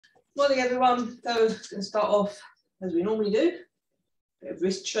Morning everyone. So we're going to start off as we normally do, a bit of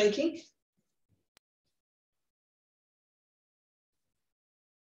wrist shaking.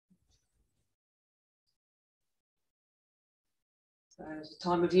 So it's a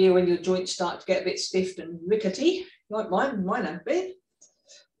time of year when your joints start to get a bit stiff and rickety, like mine have been.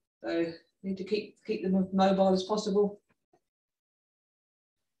 So need to keep them as mobile as possible.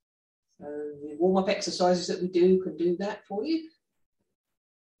 So the warm-up exercises that we do can do that for you.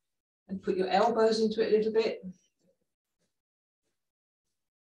 And put your elbows into it a little bit.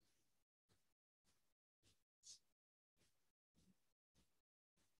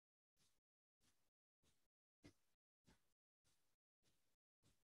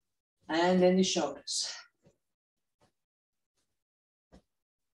 And then the shoulders.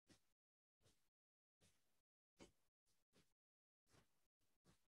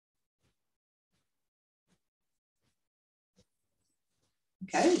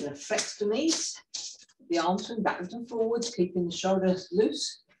 Okay, we're going to flex the knees, the arms going backwards and forwards, keeping the shoulders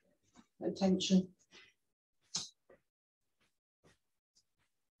loose, no tension.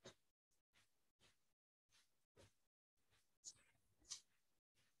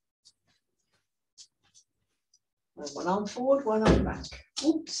 One arm forward, one arm back.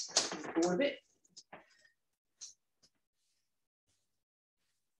 Oops, forward a bit.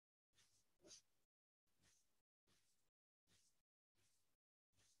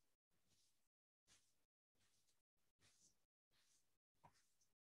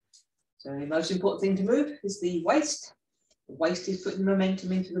 So the most important thing to move is the waist. The waist is putting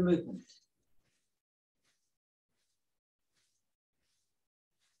momentum into the movement.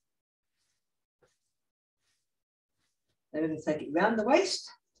 Then we're going to take it round the waist.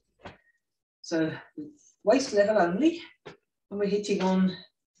 So waist level only. And we're hitting on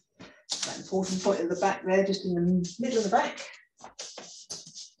that important point at the back there, just in the middle of the back.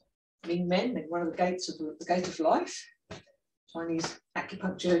 Ming Men, one of the gates of the gate of life. Chinese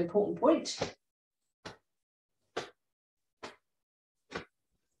acupuncture important point.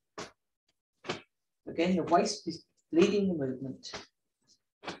 Again, the waist is leading the movement.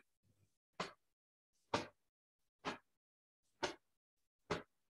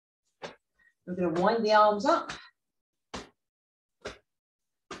 We're going to wind the arms up. We're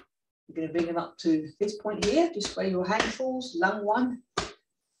going to bring them up to this point here, just where your hand falls, lung one.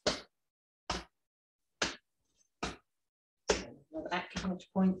 Another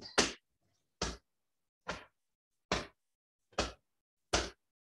acupuncture point.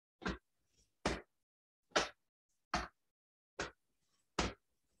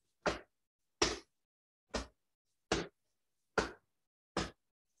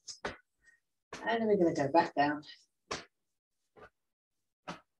 And then we're going to go back down.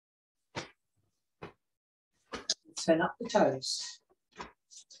 Turn up the toes.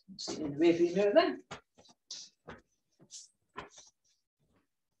 Sit in the rear view mirror then.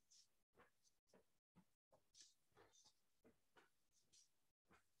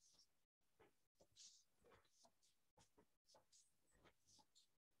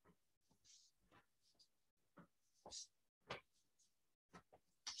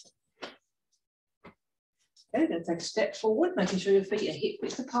 Okay, going to take a step forward, making sure your feet are hip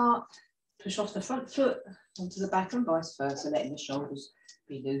width apart. Push off the front foot onto the back and vice versa, letting the shoulders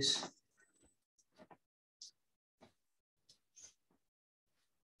be loose.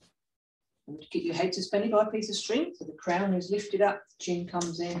 And keep your head suspended by a piece of string, so the crown is lifted up, the chin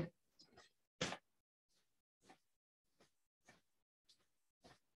comes in.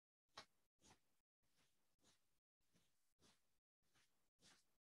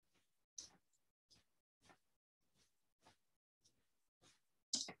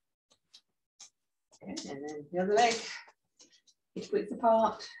 Okay, and then the other leg, hip width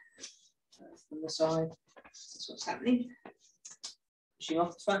apart, from the side. That's what's happening. Pushing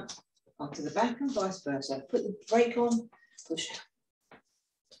off the front onto the back and vice versa. Put the brake on, push.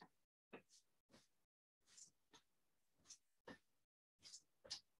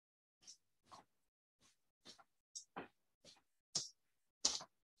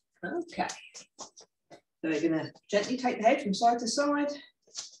 Okay, so we're going to gently take the head from side to side.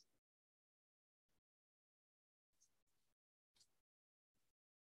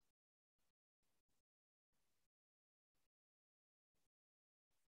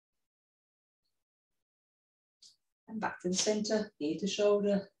 And back to the centre, ear to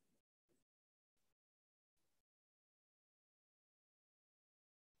shoulder.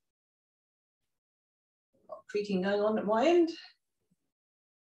 Got creaking going on at my end.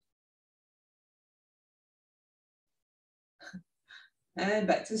 And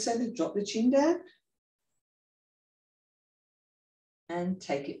back to the centre, drop the chin down. and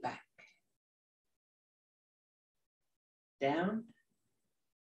take it back. Down.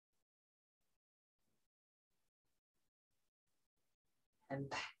 And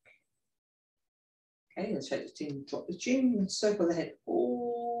back. Okay, let's take the chin, drop the chin, and circle the head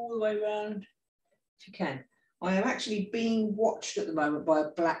all the way around if you can. I am actually being watched at the moment by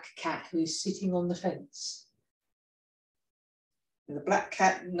a black cat who is sitting on the fence. And the black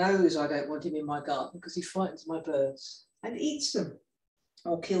cat knows I don't want him in my garden because he frightens my birds and eats them,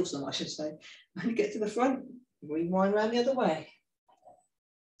 or kills them, I should say. When you get to the front, rewind around the other way.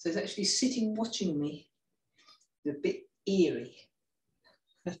 So he's actually sitting watching me. It's a bit eerie.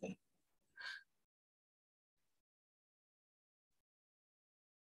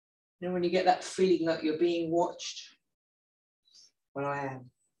 You know, when you get that feeling that you're being watched? Well, I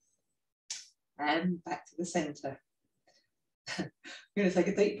am. And back to the centre. I'm going to take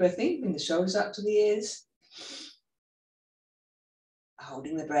a deep breath in, bring the shoulders up to the ears.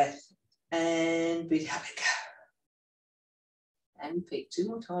 Holding the breath. And breathe, have it go. And repeat 2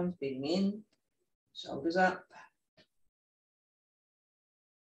 more times, breathing in, shoulders up.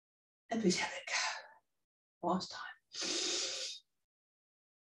 And breathe, have it go. Last time.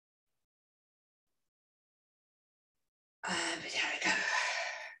 And there we go.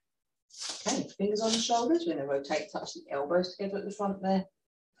 Okay, fingers on the shoulders. We're going to rotate, touch the elbows together at the front there.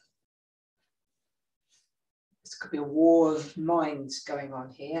 This could be a war of minds going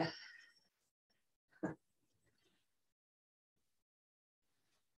on here.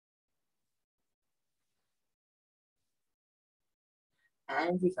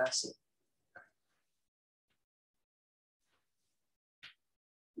 And reverse it.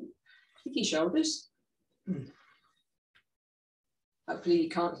 Sticky shoulders. Hopefully you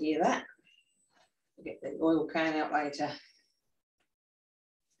can't hear that. We'll get the oil can out later.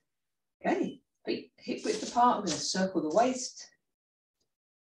 Okay, feet hip width apart. We're going to circle the waist.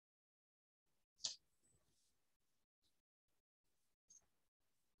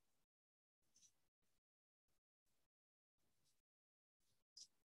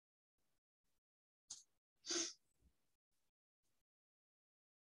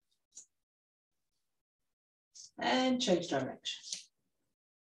 And change direction.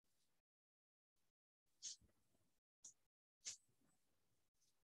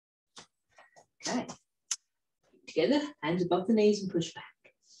 Okay, together, hands above the knees and push back.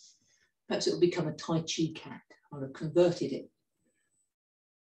 Perhaps it will become a Tai Chi cat. I'll have converted it.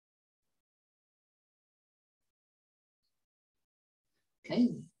 Okay,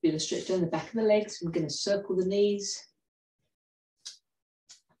 feel a stretch down the back of the legs. We're going to circle the knees.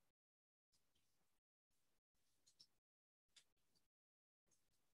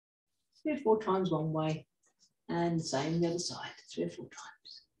 Three or 4 times one way, and the same the other side, 3 or 4 times.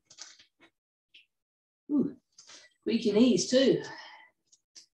 Ooh, creaky knees too.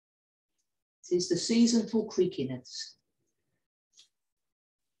 This is the season for creakiness.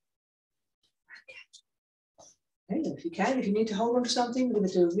 Okay, if you can, if you need to hold on to something, we're going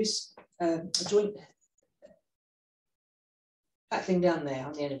to do a wrist, a joint, that thing down there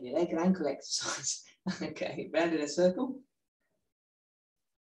on the end of your leg, an ankle exercise. Okay, round in a circle.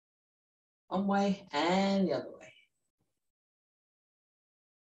 One way and the other way.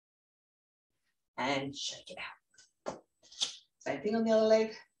 And shake it out. Same thing on the other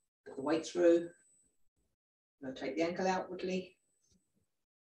leg. Put the weight through. Rotate the ankle outwardly.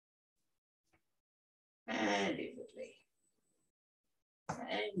 And inwardly.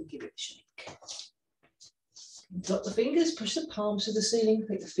 And give it a shake. Drop the fingers, push the palms to the ceiling,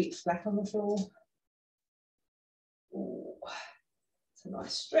 make the feet flat on the floor. Ooh, it's a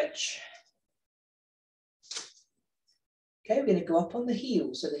nice stretch. Okay, we're going to go up on the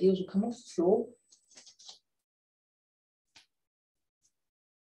heels, so the heels will come off the floor.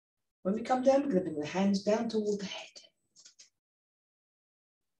 When we come down, we're going to bring the hands down toward the head.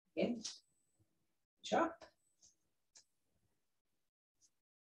 Again, push up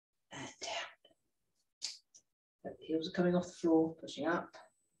and down. So the heels are coming off the floor, pushing up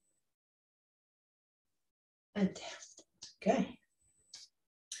and down. Okay.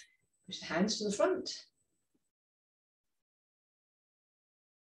 Push the hands to the front.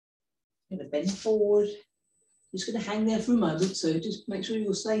 Going to bend forward. Just going to hang there for a moment, so just make sure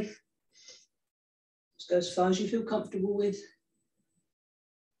you're safe. Just go as far as you feel comfortable with.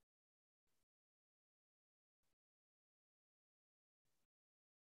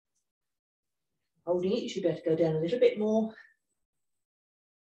 Holding it, you should be able to go down a little bit more.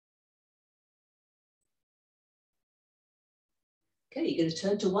 Okay, you're going to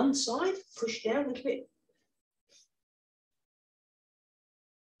turn to one side, push down a little bit.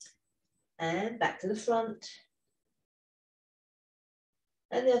 And back to the front.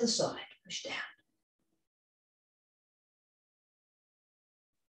 And the other side, push down.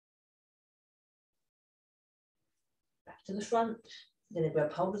 Back to the front. Then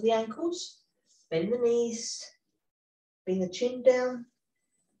grab hold of the ankles, bend the knees, bring the chin down,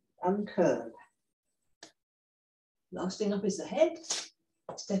 uncurve. Last thing up is the head.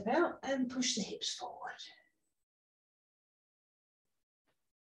 Step out and push the hips forward.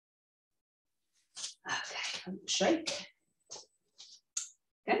 Okay, shake.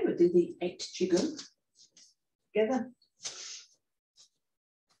 Okay, we'll do the 8 Qigong together.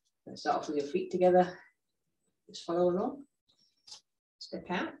 Let's start off with your feet together. Just follow along. Step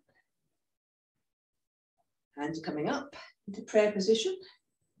out. Hands are coming up into prayer position,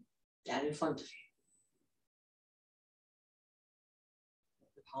 down in front of you.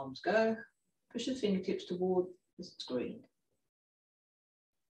 Let the palms go. Push the fingertips toward the screen.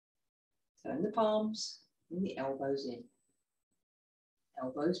 Turn the palms and the elbows in.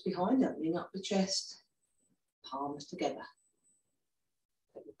 Elbows behind, opening up the chest. Palms together.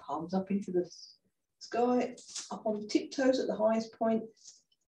 Take the palms up into the sky, up on the tiptoes at the highest point.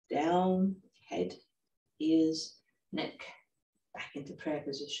 Down, head, ears, neck, back into prayer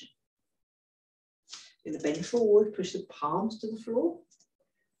position. In the bend forward, push the palms to the floor.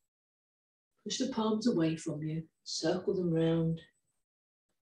 Push the palms away from you. Circle them round.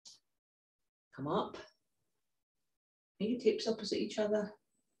 Come up. Fingertips opposite each other.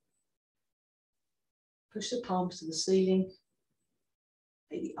 Push the palms to the ceiling.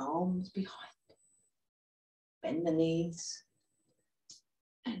 Take the arms behind. Bend the knees.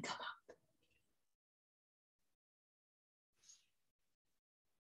 And come up.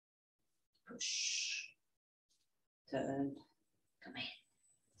 Push. Turn. Come in.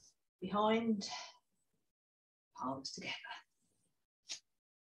 Behind. Palms together.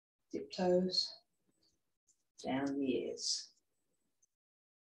 Tiptoes. Down the ears.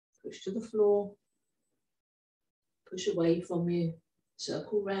 Push to the floor. Push away from you.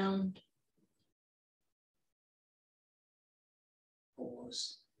 Circle round.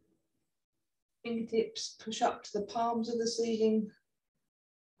 Pause. Fingertips push up to the palms of the ceiling.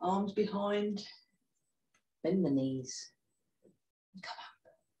 Arms behind. Bend the knees. And come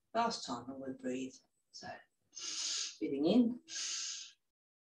up. Last time and we'll breathe. So, breathing in.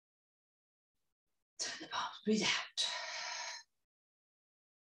 Turn the palms. Breathe out.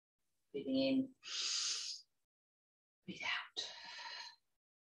 Breathing in. Breathe out.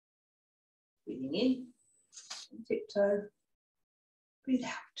 Breathing in. And tiptoe. Breathe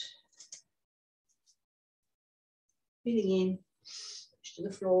out. Breathing in. Push to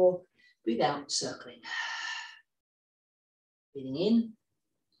the floor. Breathe out, circling. Breathing in.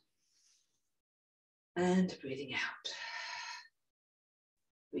 And breathing out.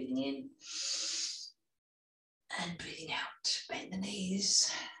 Breathing in. And breathing out. Bend the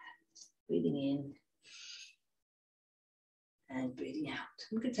knees. Breathing in. And breathing out.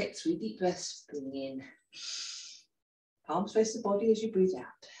 We can take 3 deep breaths. Breathing in. Palms face the body as you breathe out.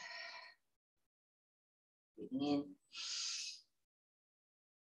 Breathing in.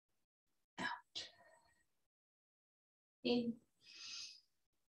 Out. In.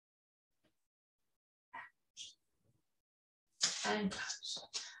 Out. And close.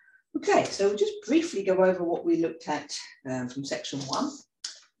 Okay, so we'll just briefly go over what we looked at from section 1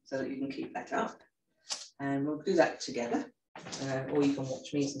 so that you can keep that up. And we'll do that together. Or you can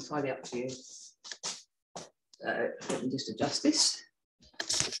watch me, it's entirely up to you. Let me just adjust this.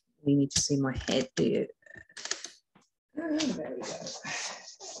 You need to see my head, do you? There we go.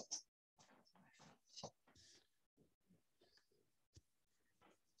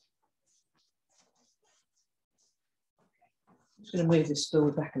 I'm just going to move this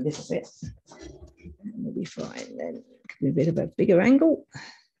stool back a little bit. And we'll be fine then. Give me a bit of a bigger angle.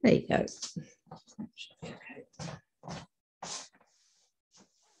 There you go. That should be okay.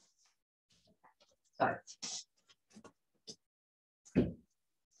 So, put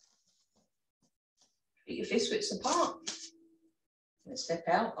your fist widths apart. And step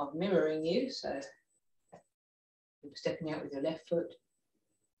out. I'm mirroring you, so you're stepping out with your left foot.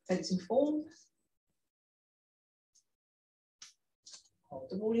 Fencing form. Hold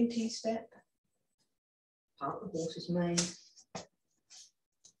the ball in T-step. Part the horse's mane.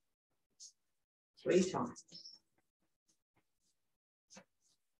 3 times.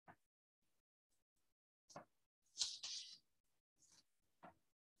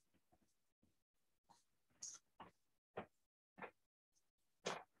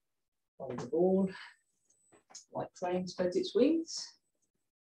 Hold the ball. White crane spreads its wings.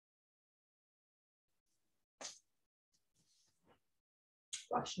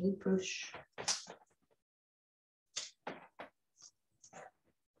 Rush knee push.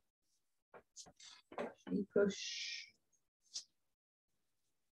 Knee push.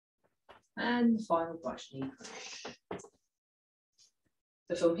 And the final brush knee push.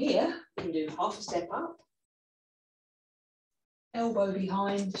 So from here, we can do half a step up, elbow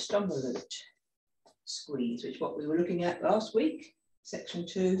behind, stronger glute, squeeze, which is what we were looking at last week, section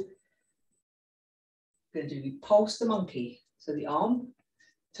 2. We're going to do pulse the monkey. So the arm,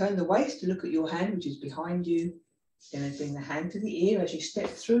 turn the waist to look at your hand, which is behind you. Then bring the hand to the ear as you step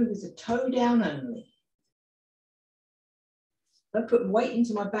through with the toe down only. I put weight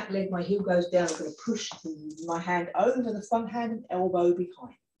into my back leg, my heel goes down. I'm going to push my hand over the front hand and elbow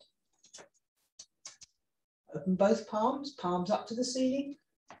behind. Open both palms, palms up to the ceiling.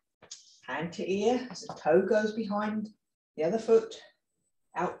 Hand to ear as the toe goes behind the other foot,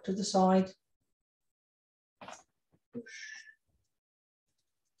 out to the side. Push.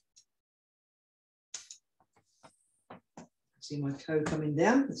 See my toe coming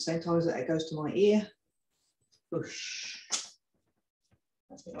down at the same time as that it goes to my ear. Push.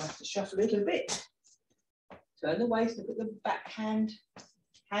 I think I have to shuffle a little bit. Turn the waist, look at the back hand,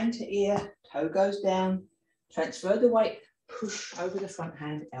 hand to ear, toe goes down, transfer the weight, push over the front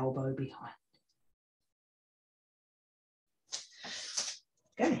hand, elbow behind.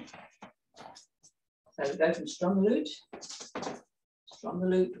 Okay. So we go from strong glute,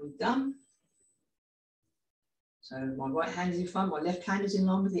 we've done. So my right hand is in front, my left hand is in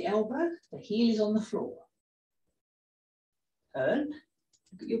line with the elbow, the heel is on the floor. Turn.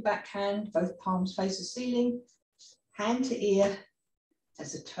 Look at your back hand, both palms face the ceiling, hand to ear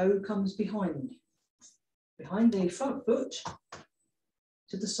as the toe comes behind the front foot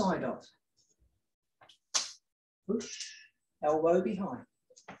to the side of. Push, elbow behind.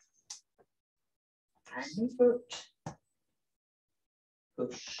 Hand and foot,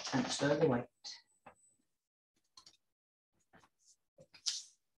 push, transfer the weight.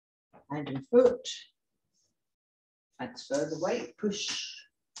 Hand and foot, transfer the weight, push,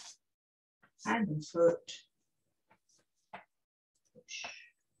 hand and foot, push.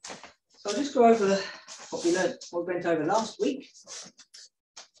 So I'll just go over what we learned, what we went over last week.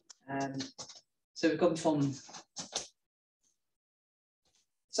 So we've gone from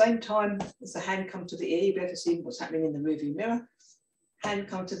same time as the hand come to the ear, you'll be able to see what's happening in the rearview mirror. Hand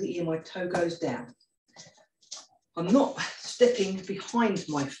come to the ear, my toe goes down. I'm not stepping behind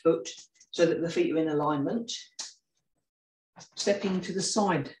my foot so that the feet are in alignment. Stepping to the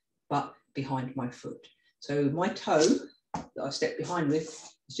side, but behind my foot. So my toe that I step behind with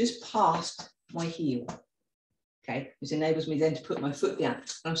is just past my heel. Okay, this enables me then to put my foot down. And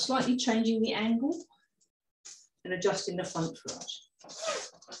I'm slightly changing the angle and adjusting the front foot.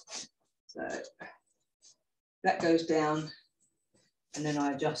 So that goes down, and then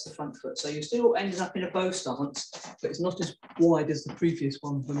I adjust the front foot. So you're still ending up in a bow stance, but it's not as wide as the previous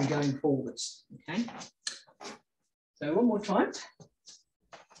one when we're going forwards. Okay. So one more time.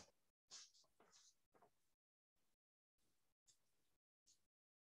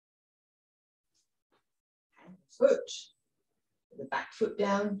 Hand foot, put the back foot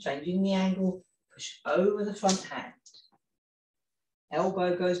down, changing the angle, push over the front hand.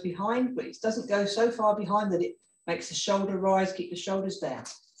 Elbow goes behind, but it doesn't go so far behind that it makes the shoulder rise, keep the shoulders down.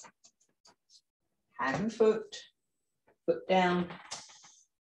 Hand and foot down,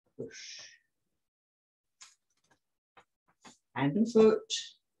 push. Hand and foot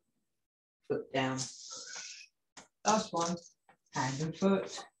down, push. Last one, hand and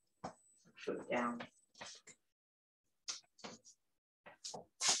foot down.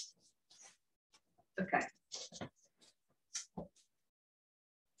 Okay.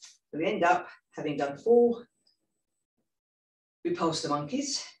 So we end up having done 4. We pulse the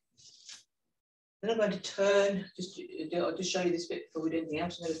monkeys. Then I'm going to turn, I'll just show you this bit before we do anything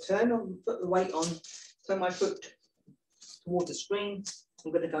else. I'm going to turn on, put the weight on, turn my foot toward the screen.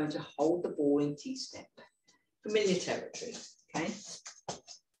 I'm going to go into hold the ball in T-step. Familiar territory, okay?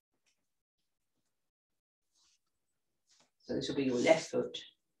 So this will be your left foot.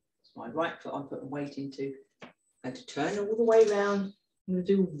 It's my right foot I'm putting weight into. I'm going to turn all the way around. I'm going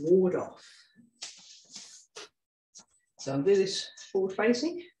to do ward off. So I'll do this forward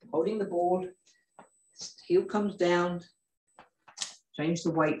facing, holding the ball. Heel comes down. Change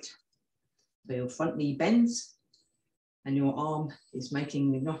the weight. So your front knee bends and your arm is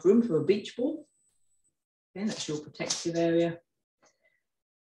making enough room for a beach ball. Okay, that's your protective area.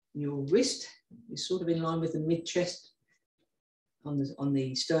 Your wrist is sort of in line with the mid-chest on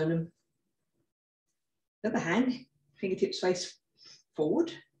the sternum. The other hand, fingertips face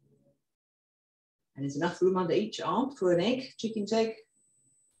forward. And there's enough room under each arm for an egg, chicken's egg.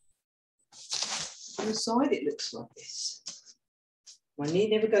 On the side, it looks like this. My knee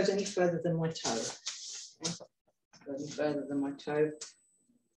never goes any further than my toe. Okay? Go any further than my toe.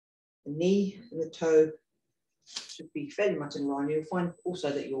 The knee and the toe should be fairly much in line. You'll find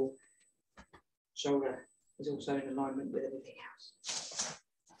also that your shoulder is also in alignment with everything else.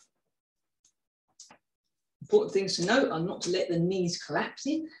 Important things to note are not to let the knees collapse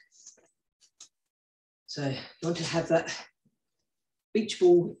in. So you want to have that beach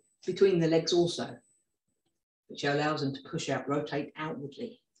ball between the legs also, which allows them to push out, rotate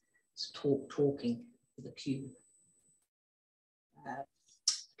outwardly. It's talking with a cue.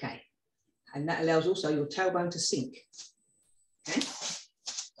 Okay, and that allows also your tailbone to sink. Okay,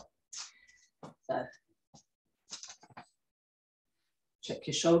 so check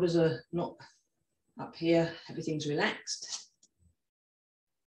your shoulders are not up here, everything's relaxed.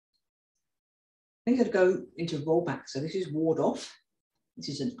 Then you're going to go into roll back. So this is ward off. This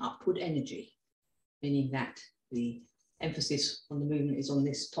is an upward energy, meaning that the emphasis on the movement is on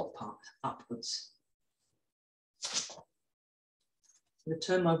this top part, upwards. I'm going to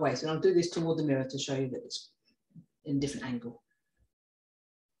turn my waist, and I'll do this toward the mirror to show you that it's in a different angle.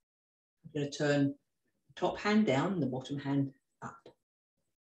 I'm going to turn the top hand down, the bottom hand up.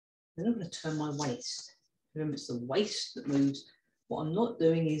 Then I'm going to turn my waist. Remember, it's the waist that moves. What I'm not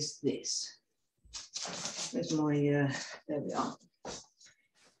doing is this. There's my, there we are.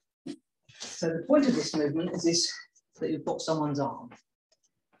 So the point of this movement is this, that you've got someone's arm.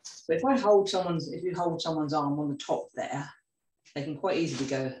 So if you hold someone's arm on the top there, they can quite easily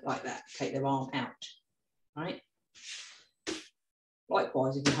go like that, take their arm out, right?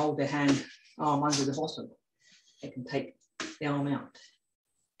 Likewise, if you hold their arm under the bottom, they can take the arm out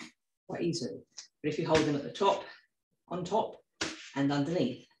quite easily. But if you hold them at the top, on top, and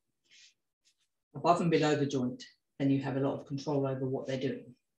underneath, above and below the joint, then you have a lot of control over what they're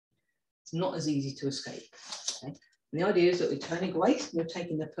doing. It's not as easy to escape. Okay? And the idea is that we're turning waist and you're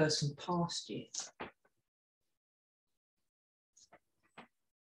taking the person past you.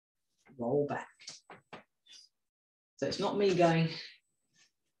 Roll back. So it's not me going,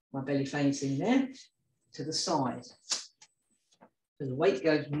 my belly facing there, to the side. So the weight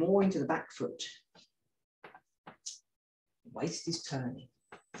goes more into the back foot. The waist is turning.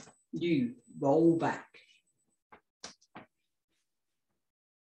 You roll back.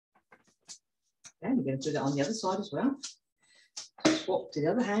 Okay, we're going to do that on the other side as well. Swap to the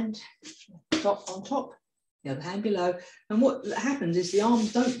other hand, top on top, the other hand below. And what happens is the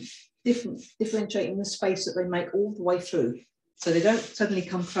arms don't differentiate in the space that they make all the way through. So they don't suddenly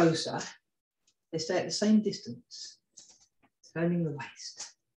come closer. They stay at the same distance. Turning the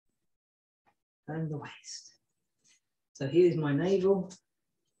waist. Turn the waist. So here's my navel.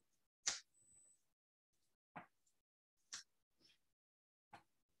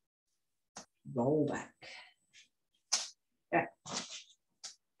 Roll back. Yeah.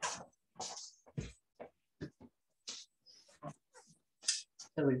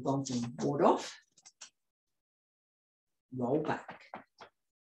 So we've gone from ward off, roll back.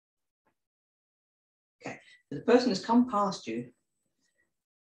 Okay, so the person has come past you.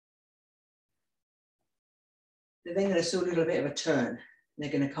 They're then going to do a little bit of a turn.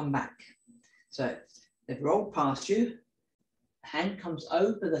 They're going to come back. So they've rolled past you. The hand comes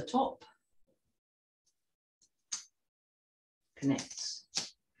over the top. Connects.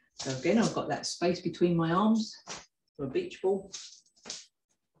 So again, I've got that space between my arms for a beach ball.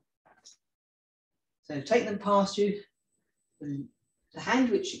 So take them past you. The hand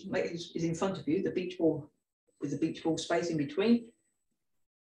which is in front of you, the beach ball, with the beach ball space in between.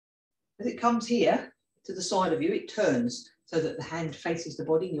 As it comes here to the side of you, it turns so that the hand faces the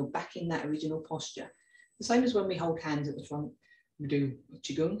body and you're back in that original posture. The same as when we hold hands at the front, we do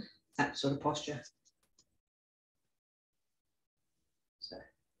Qigong, that sort of posture. So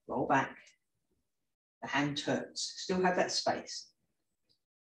roll back, the hand turns, still have that space.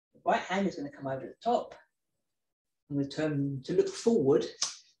 The right hand is going to come over the top. I'm going to turn to look forward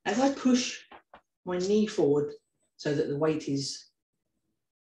as I push my knee forward so that the weight is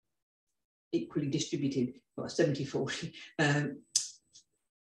equally distributed, about 70-40. I'm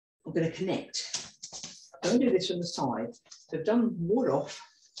going to connect. I'm going to do this from the side. So I've done ward off,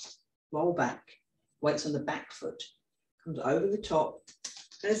 roll back, weights on the back foot, comes over the top.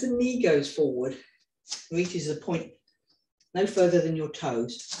 And as the knee goes forward, reaches a point no further than your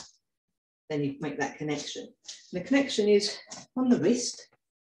toes, then you make that connection. And the connection is on the wrist.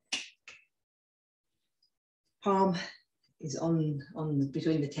 Palm is on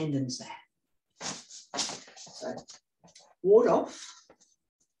between the tendons there. So ward off,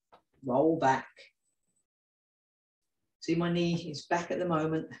 roll back. See, my knee is back at the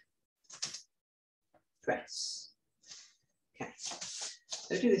moment. Press. Okay.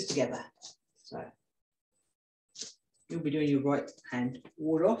 So do this together. So you'll be doing your right hand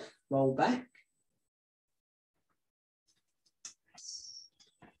ward off, roll back.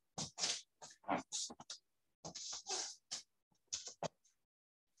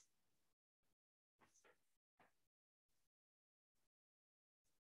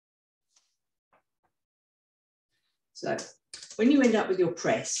 So when you end up with your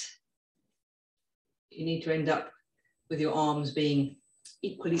press, you need to end up with your arms being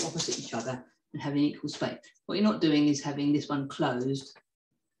equally opposite each other and having equal space. What you're not doing is having this one closed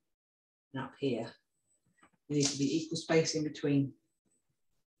and up here. There needs to be equal space in between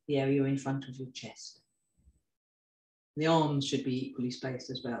the area in front of your chest. The arms should be equally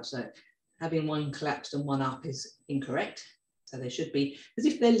spaced as well. So having one collapsed and one up is incorrect. So they should be as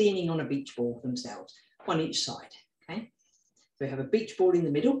if they're leaning on a beach ball themselves, one each side. Okay, so we have a beach ball in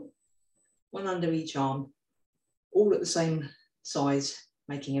the middle, one under each arm, all at the same size,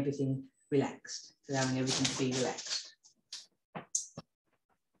 making everything relaxed, allowing everything to be relaxed.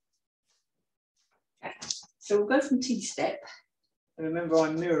 Okay. So we'll go from T-step. And remember,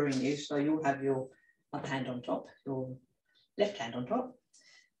 I'm mirroring you, so you'll have your other hand on top, your left hand on top.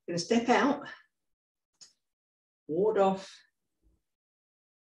 You're going to step out, ward off,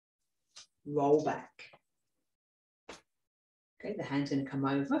 roll back. Okay, the hand's going to come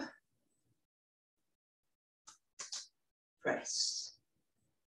over, press,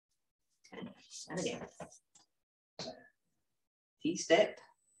 and again. So, T-step,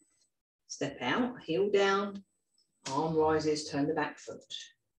 step out, heel down, arm rises, turn the back foot.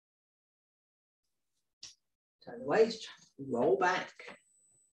 Turn the waist, roll back,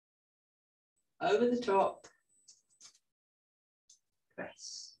 over the top,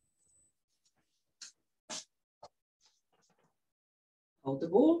 press. Hold the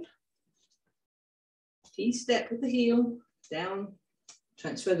ball, T-step with the heel, down,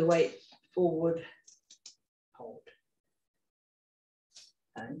 transfer the weight forward, hold,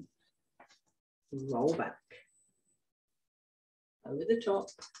 and roll back, over the top,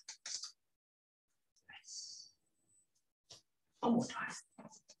 press. One more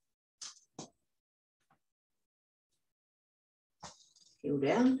time. Heel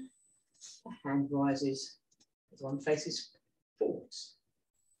down, the hand rises, the one faces forwards.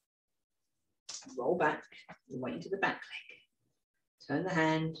 Roll back, the weight into the back leg. Turn the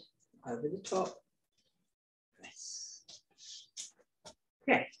hand over the top, press.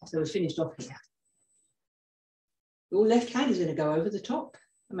 Okay, so we're finished off here. Your left hand is going to go over the top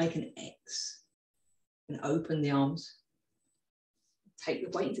and make an X and open the arms. Take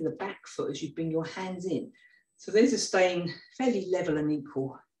the weight into the back foot as you bring your hands in. So these are staying fairly level and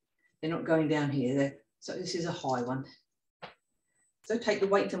equal. They're not going down here. So this is a high one. So take the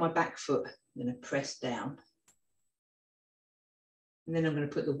weight to my back foot. I'm going to press down. And then I'm going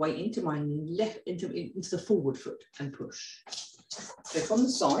to put the weight into my left, into the forward foot and push. So from the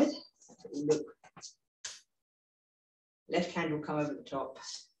side, look. Left hand will come over the top.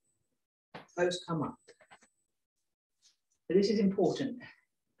 Toes come up. So this is important.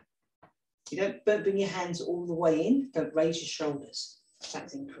 You don't bring your hands all the way in. Don't raise your shoulders.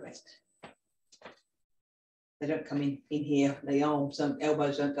 That's incorrect. They don't come in here. The arms,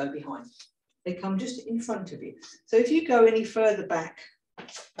 elbows don't go behind. They come just in front of you. So if you go any further back, you're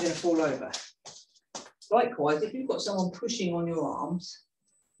going to fall over. Likewise, if you've got someone pushing on your arms,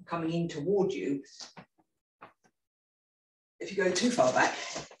 coming in toward you, if you go too far back,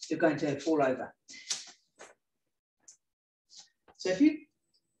 you're going to fall over. So if you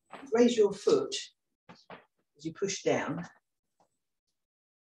raise your foot as you push down,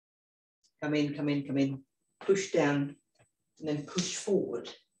 come in, come in, come in, push down, and then push forward,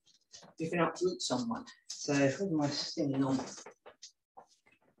 you can uproot someone. So what am I singing on?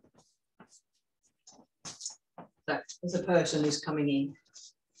 So as a person is coming in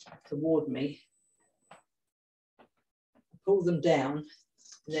toward me, pull them down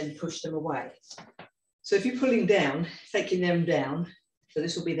and then push them away. So if you're pulling down, taking them down, so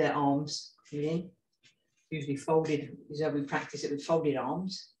this will be their arms coming in, usually folded, is how we practice it with folded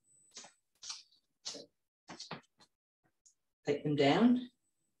arms. Take them down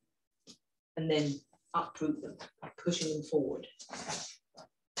and then uproot them, pushing them forward.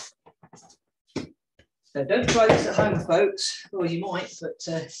 So don't try this at home, folks. Well, you might, but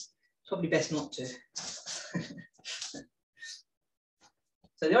it's probably best not to.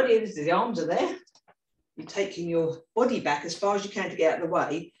 So the idea is the arms are there. You're taking your body back as far as you can to get out of the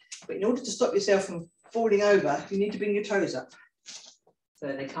way. But in order to stop yourself from falling over, you need to bring your toes up. So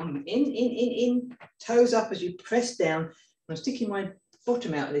they come in, toes up as you press down. I'm sticking my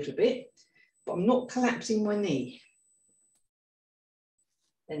bottom out a little bit, but I'm not collapsing my knee.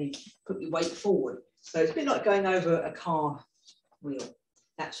 then you put your weight forward. So it's a bit like going over a car wheel,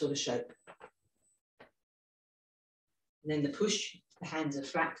 that sort of shape. And then the push, the hands are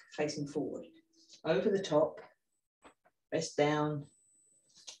flat, facing forward. Over the top, press down,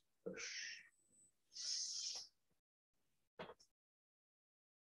 push.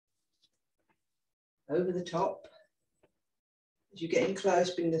 Over the top. As you get in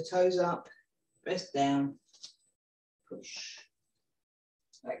close, bring the toes up, press down, push.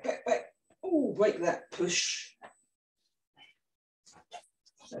 Back, back, back. Oh, break that push.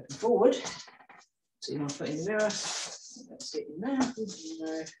 Open forward. See my foot in the mirror. Let's sit in there.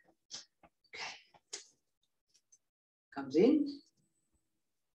 Okay. Comes in.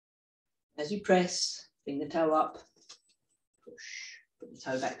 As you press, bring the toe up, push, put the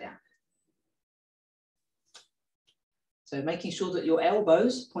toe back down. So making sure that your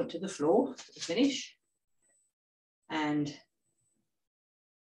elbows point to the floor to finish. And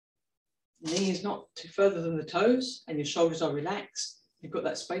knee is not too further than the toes, and your shoulders are relaxed. You've got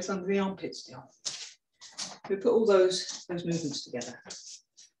that space under the armpit still. We put all those movements together.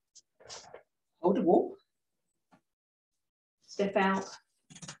 Hold the wall. Step out.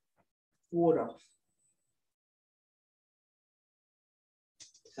 Ward off.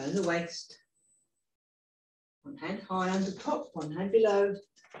 Turn the waist. One hand high under top, one hand below.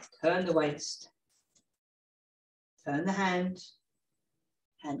 Turn the waist. Turn the hand.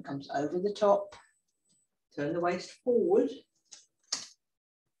 Hand comes over the top. Turn the waist forward.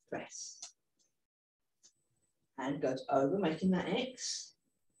 Press. Hand goes over, making that X.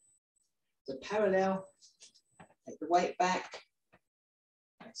 The parallel. Take the weight back.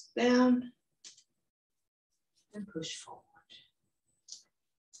 Press down. And push forward.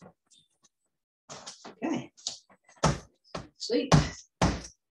 Okay. Sleep.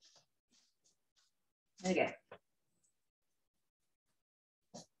 There you go.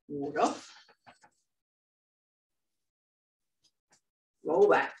 Ward off. Roll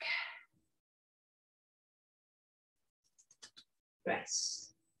back.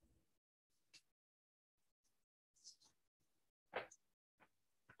 Press.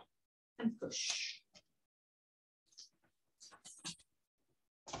 And push.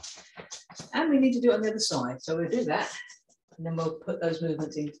 And we need to do it on the other side. So we'll do that. And then we'll put those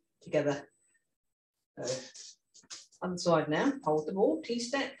movements in together. So, on the side now, hold the ball,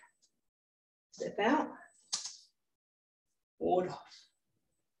 T-step. Step out. Ward off.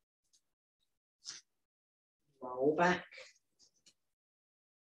 Roll back.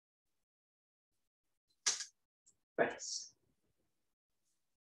 Press.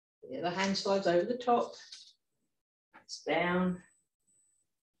 The other hand slides over the top. Press down.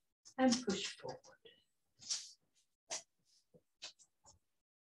 And push forward.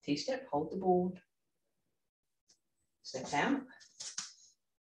 T-step, hold the board. Step out.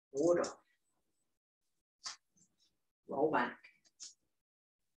 Ward off. Roll back.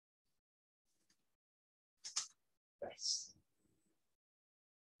 Press.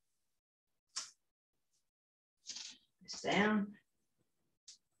 Press down.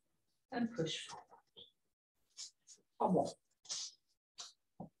 And push forward. One more.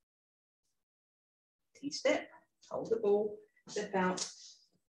 T-step, hold the ball, step out,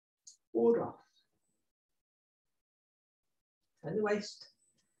 ward off. Turn the waist,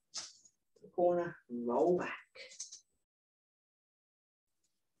 to the corner, roll back.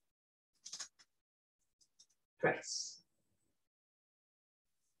 Press.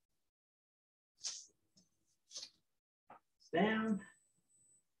 Down.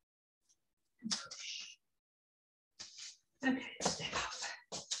 And push. Okay, step up.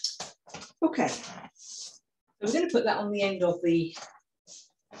 Okay. So we're going to put that on the end of the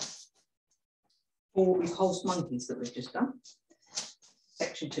 4 repulsed monkeys that we've just done.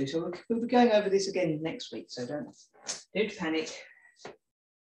 Section 2. So we'll be going over this again next week, so don't panic.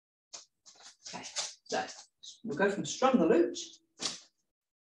 Okay, so we'll go from strung the loops.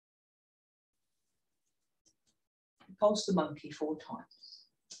 Repulse the monkey 4 times.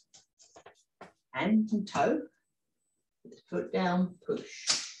 Hand and toe. Put the foot down,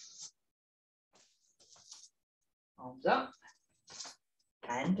 push. Arms up,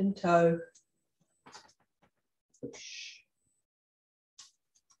 hand and toe, push.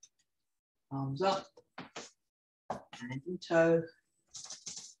 Arms up, hand and toe.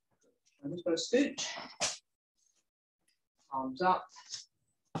 I'm just going to scoot. Arms up,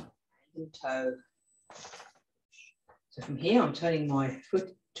 hand and toe. So from here, I'm turning my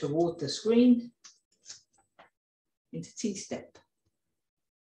foot toward the screen into T-step.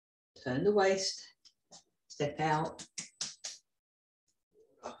 Turn the waist. Step out,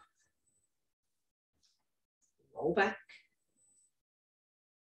 roll back,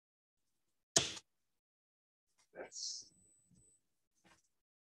 Press.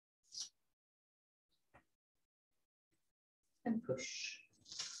 And push.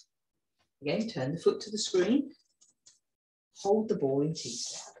 Again, turn the foot to the screen. Hold the ball in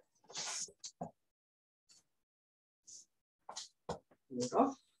T-step. Hold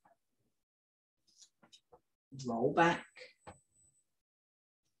off. Roll back.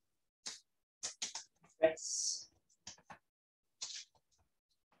 Press.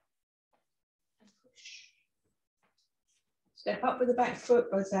 And push. Step up with the back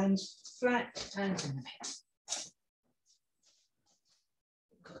foot, both hands flat, hands in the middle.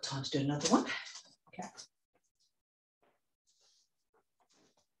 Got time to do another one. Okay.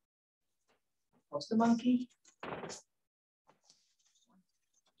 Pause the monkey.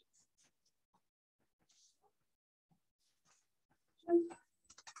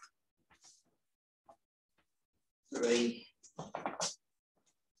 3,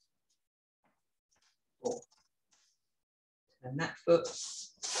 4. Turn that foot,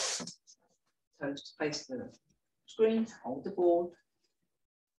 toes to face the screen, hold the ball,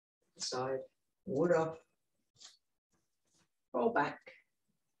 side, ward off, roll back,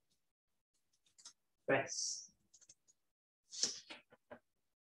 press,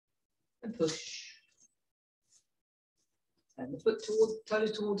 and push. Turn the foot toward,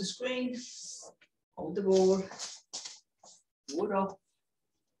 toes toward the screen, hold the ball, ward off,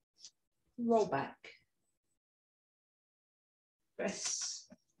 roll back, press,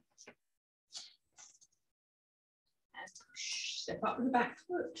 and push. Step up with the back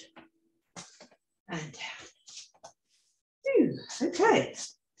foot, and down. Phew, okay,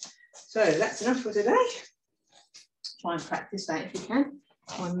 so that's enough for today. Try and practice that if you can.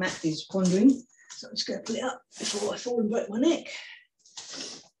 My mat is pondering, so I'm just going to pull it up before I fall and break my neck.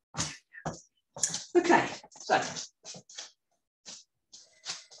 Okay, so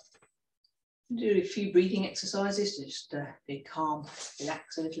do a few breathing exercises to just be calm,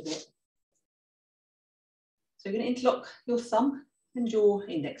 relax a little bit. So you're going to interlock your thumb and your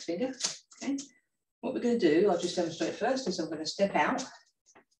index finger. Okay. What we're going to do, I'll just demonstrate first, is I'm going to step out,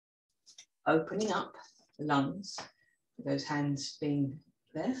 opening up the lungs, with those hands being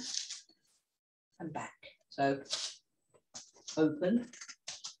there, and back. So open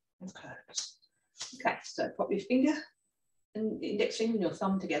and close. Okay, so pop your finger and index finger and your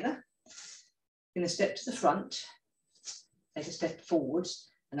thumb together. You're going to step to the front, take a step forwards,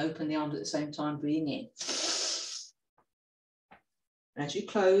 and open the arms at the same time, breathing in. And as you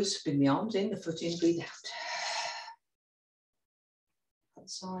close, bring the arms in, the foot in, breathe out. Other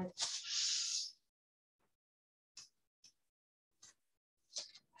side.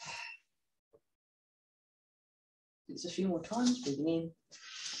 It's a few more times, breathing in.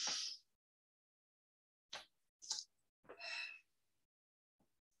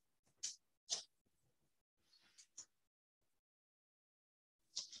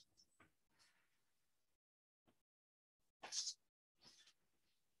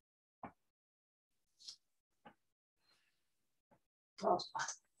 Last one.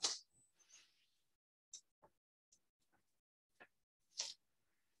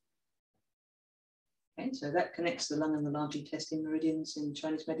 Okay, so that connects the lung and the large intestine meridians in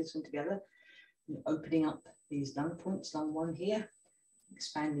Chinese medicine together. You're opening up these lung points, lung 1 here,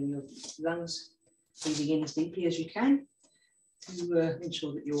 expanding your lungs, breathing in as deeply as you can to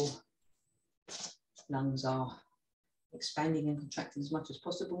ensure that your lungs are expanding and contracting as much as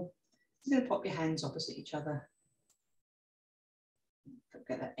possible. You're going to pop your hands opposite each other.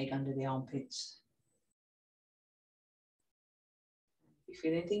 Get that egg under the armpits. If you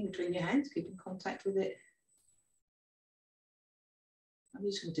feel anything between your hands, keep in contact with it. I'm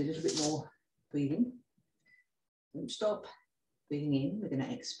just going to do a little bit more breathing. Don't stop. Breathing in, we're going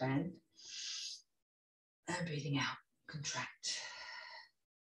to expand. And breathing out, contract.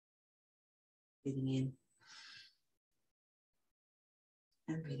 Breathing in.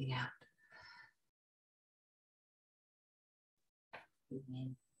 And breathing out. Breathing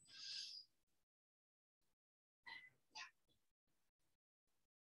in.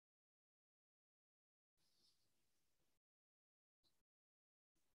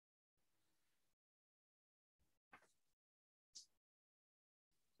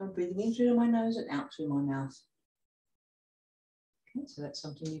 I'm breathing in through my nose and out through my mouth. Okay, so that's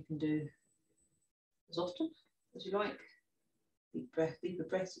something you can do as often as you like. Deep breath, deeper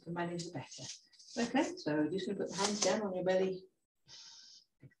breaths you can manage, the better. Okay, so you're just going to put the hands down on your belly.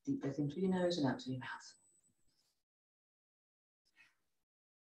 Take a deep breath in through your nose and out through your mouth.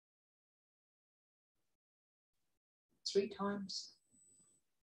 Three times.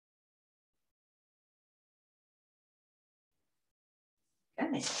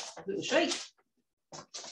 Okay, a little shake.